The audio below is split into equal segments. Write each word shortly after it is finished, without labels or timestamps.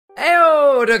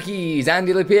Hello duckies,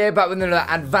 Andilippi here, back with another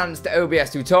advanced OBS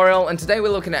tutorial, and today we're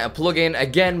looking at a plugin,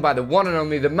 again by the one and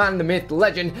only, the man, the myth, the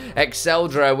legend,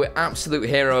 Exceldra, absolute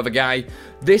hero of a guy.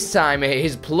 This time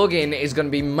his plugin is going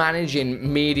to be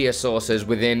managing media sources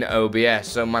within OBS,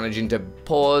 so managing to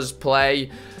pause, play,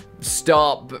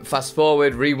 stop, fast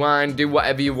forward, rewind, do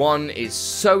whatever you want. It's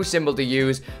so simple to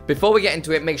use. Before we get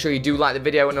into it, make sure you do like the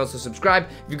video and also subscribe.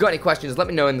 If you've got any questions, let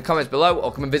me know in the comments below,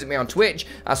 or come and visit me on Twitch.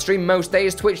 I stream most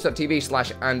days,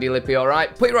 twitch.tv/Andilippi.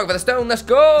 Alright, put your rock for the stone, let's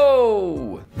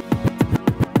go!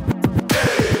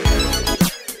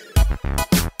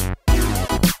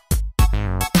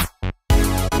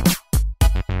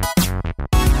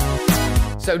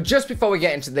 So just before we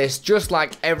get into this, just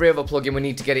like every other plugin, we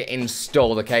need to get it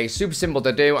installed, okay? Super simple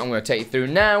to do. I'm going to take you through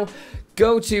now.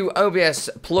 Go to OBS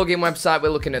plugin website. We're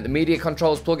looking at the media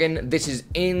controls plugin. This is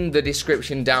in the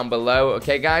description down below,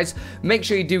 okay guys? Make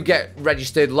sure you do get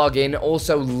registered, log in.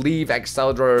 Also leave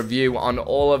Exceldra a review on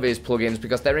all of his plugins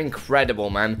because they're incredible,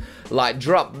 man. Like,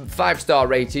 drop 5-star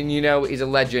rating, you know he's a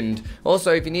legend.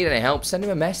 Also, if you need any help, send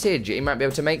him a message. He might be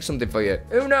able to make something for you.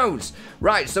 Who knows?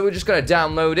 Right, so we're just going to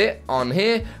download it on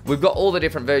here. We've got all the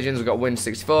different versions. We've got Windows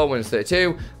 64, Windows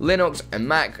 32, Linux, and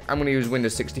Mac. I'm going to use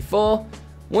Windows 64.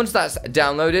 Once that's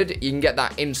downloaded, you can get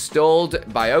that installed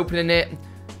by opening it.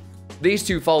 These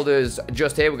two folders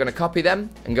just here, we're going to copy them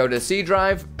and go to the C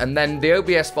drive. And then the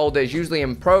OBS folder is usually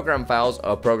in program files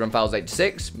or program files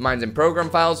 86. Mine's in program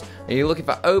files. And you're looking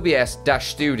for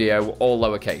OBS-studio, all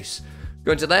lowercase.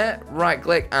 Go into there, right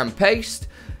click and paste.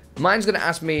 Mine's going to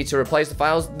ask me to replace the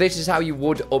files. This is how you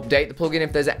would update the plugin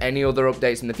if there's any other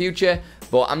updates in the future.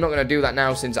 But I'm not going to do that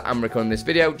now since I'm recording this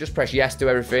video. Just press yes to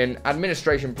everything.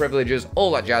 Administration privileges, all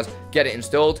that jazz. Get it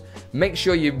installed. Make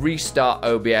sure you restart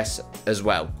OBS as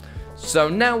well. So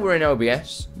now we're in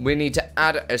OBS. We need to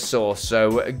add a source.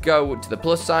 So go to the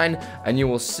plus sign and you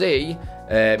will see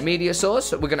media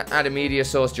source. We're going to add a media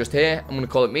source just here. I'm going to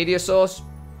call it media source.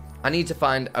 I need to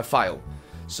find a file.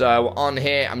 So on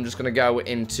here, I'm just going to go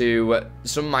into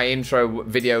some of my intro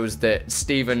videos that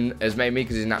Steven has made me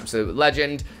because he's an absolute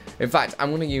legend. In fact,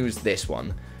 I'm going to use this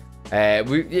one.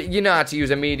 You know how to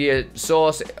use a media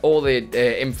source. All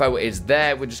the info is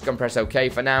there. We're just going to press OK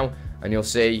for now. And you'll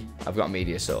see I've got a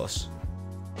media source.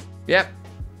 Yep,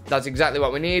 that's exactly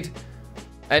what we need.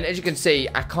 And as you can see,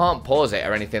 I can't pause it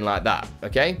or anything like that.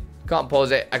 Okay? Can't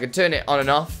pause it. I can turn it on and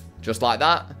off just like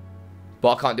that.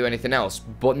 But I can't do anything else.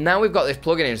 But now we've got this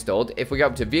plugin installed. If we go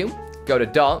up to view, go to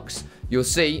docs, you'll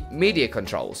see media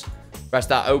controls. Press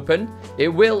that open. It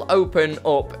will open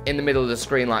up in the middle of the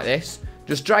screen like this.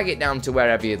 Just drag it down to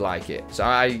wherever you'd like it. So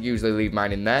I usually leave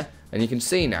mine in there. And you can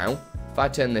see now, if I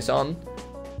turn this on,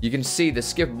 you can see the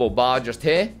skippable bar just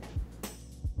here.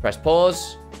 Press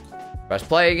pause. Press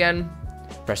play again.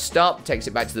 Press stop. Takes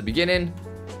it back to the beginning.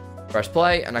 Press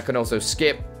play. And I can also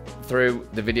skip through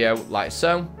the video like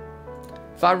so.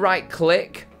 If I right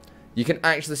click, you can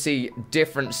actually see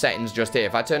different settings just here.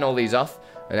 If I turn all these off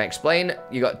and explain,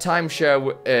 you got time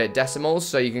show decimals,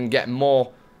 so you can get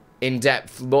more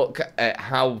in-depth look at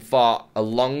how far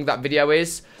along that video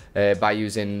is by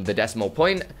using the decimal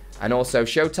point. And also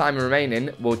show time remaining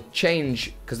will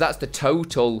change, because that's the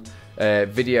total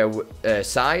video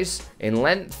size in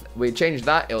length. We change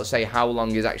that, it'll say how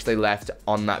long is actually left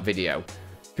on that video.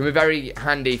 Can be very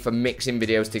handy for mixing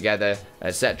videos together,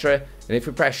 etc. And if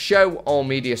we press show all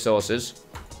media sources,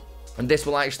 and this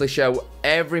will actually show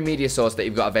every media source that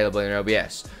you've got available in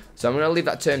OBS. So I'm going to leave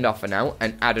that turned off for now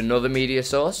and add another media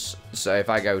source. So if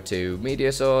I go to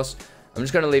media source, I'm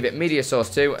just going to leave it media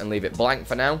source 2 and leave it blank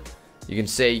for now. You can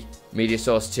see media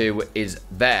source 2 is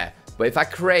there. But if I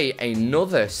create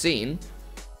another scene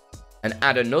and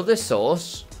add another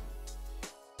source,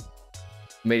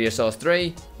 media source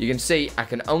 3, you can see I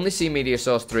can only see media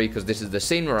source 3 because this is the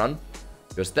scene we're on.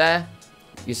 Just there.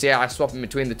 You see how I swap in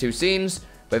between the two scenes.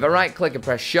 But if I right click and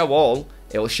press show all,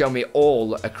 it will show me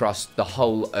all across the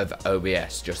whole of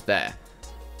OBS just there.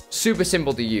 Super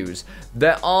simple to use.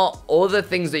 There are other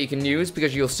things that you can use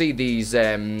because you'll see these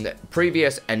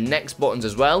previous and next buttons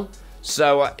as well.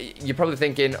 So you're probably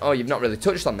thinking, oh, you've not really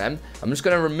touched on them. I'm just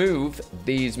going to remove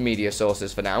these media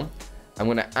sources for now. I'm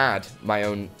going to add my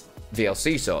own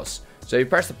VLC source. So you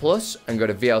press the plus and go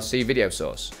to VLC video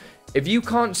source. If you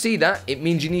can't see that, it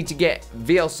means you need to get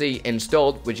VLC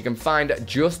installed, which you can find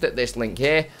just at this link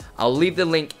here. I'll leave the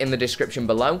link in the description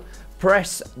below.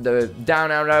 Press the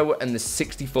down arrow and the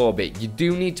 64-bit. You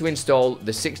do need to install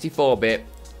the 64-bit,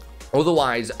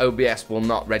 otherwise OBS will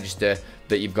not register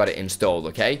that you've got it installed,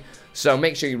 okay? So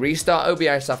make sure you restart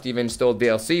OBS after you've installed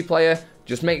VLC player.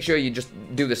 Just make sure you just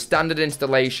do the standard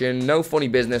installation, no funny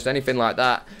business, anything like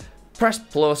that. Press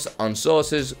plus on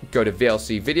sources, go to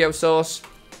VLC video source.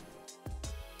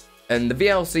 And the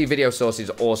VLC video source is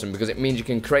awesome because it means you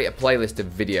can create a playlist of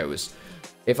videos.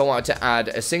 If I wanted to add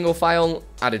a single file,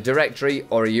 add a directory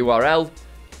or a URL,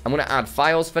 I'm going to add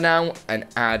files for now and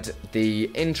add the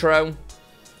intro.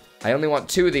 I only want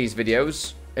 2 of these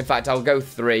videos. In fact, I'll go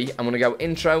 3. I'm going to go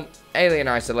intro, alien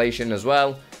isolation as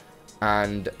well,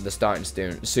 and the starting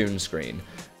soon screen.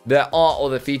 There are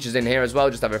other features in here as well.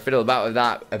 Just have a fiddle about with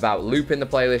that, about looping the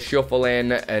playlist,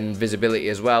 shuffling, and visibility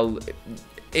as well.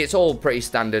 It's all pretty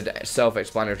standard,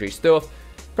 self-explanatory stuff.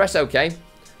 Press OK,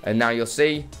 and now you'll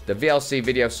see the VLC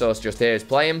video source just here is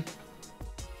playing.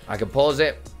 I can pause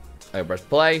it, I can press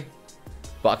play,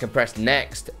 but I can press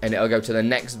next, and it'll go to the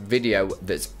next video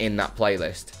that's in that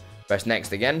playlist. Press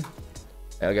next again,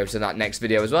 it'll go to that next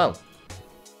video as well.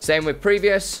 Same with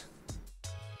previous,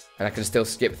 and I can still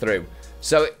skip through.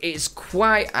 So it's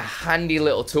quite a handy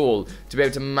little tool to be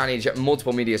able to manage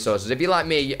multiple media sources. If you're like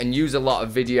me and use a lot of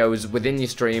videos within your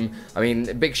stream, I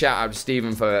mean, big shout out to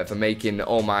Steven for making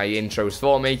all my intros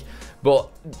for me.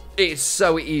 But it's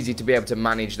so easy to be able to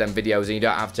manage them videos, and you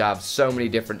don't have to have so many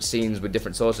different scenes with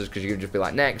different sources, because you can just be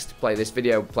like, next, play this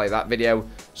video, play that video.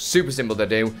 Super simple to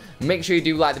do. Make sure you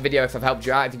do like the video if I've helped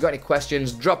you out. If you've got any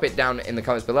questions, drop it down in the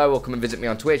comments below, or come and visit me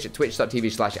on Twitch at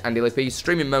twitch.tv/Andilippi,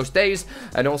 streaming most days.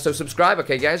 And also subscribe,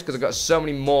 okay guys, because I've got so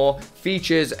many more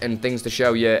features and things to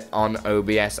show you on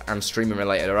OBS and streaming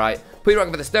related, alright? Put your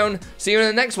rock for the stone. See you in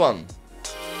the next one.